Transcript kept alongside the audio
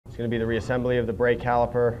going to be the reassembly of the brake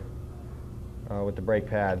caliper with the brake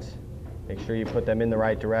pads. Make sure you put them in the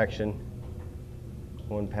right direction.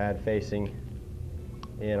 One pad facing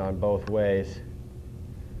in on both ways.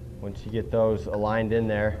 Once you get those aligned in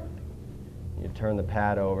there, you turn the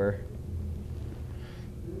pad over,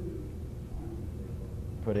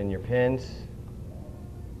 put in your pins,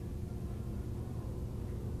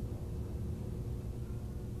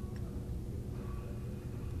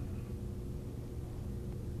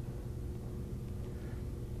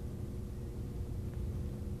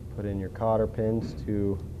 put in your cotter pins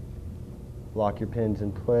to lock your pins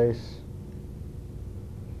in place.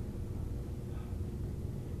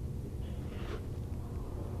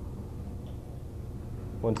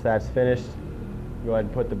 Once that's finished, go ahead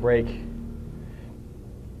and put the brake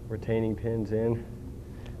retaining pins in.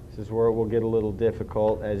 This is where it will get a little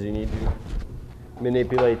difficult, as you need to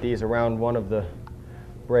manipulate these around one of the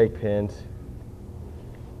brake pins.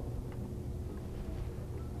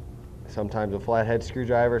 Sometimes a flathead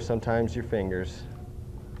screwdriver, sometimes your fingers.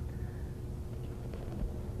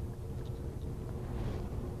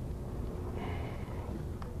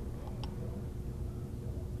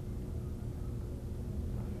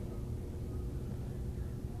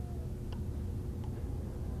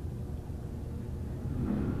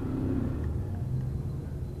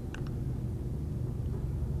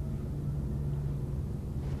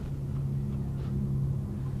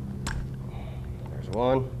 There's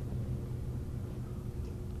one.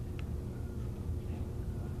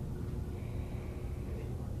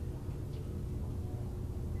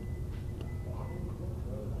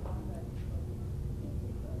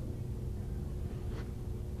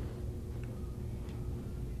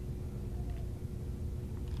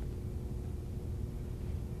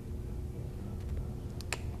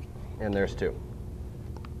 And there's two.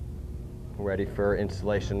 Ready for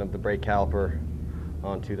installation of the brake caliper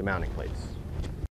onto the mounting plates.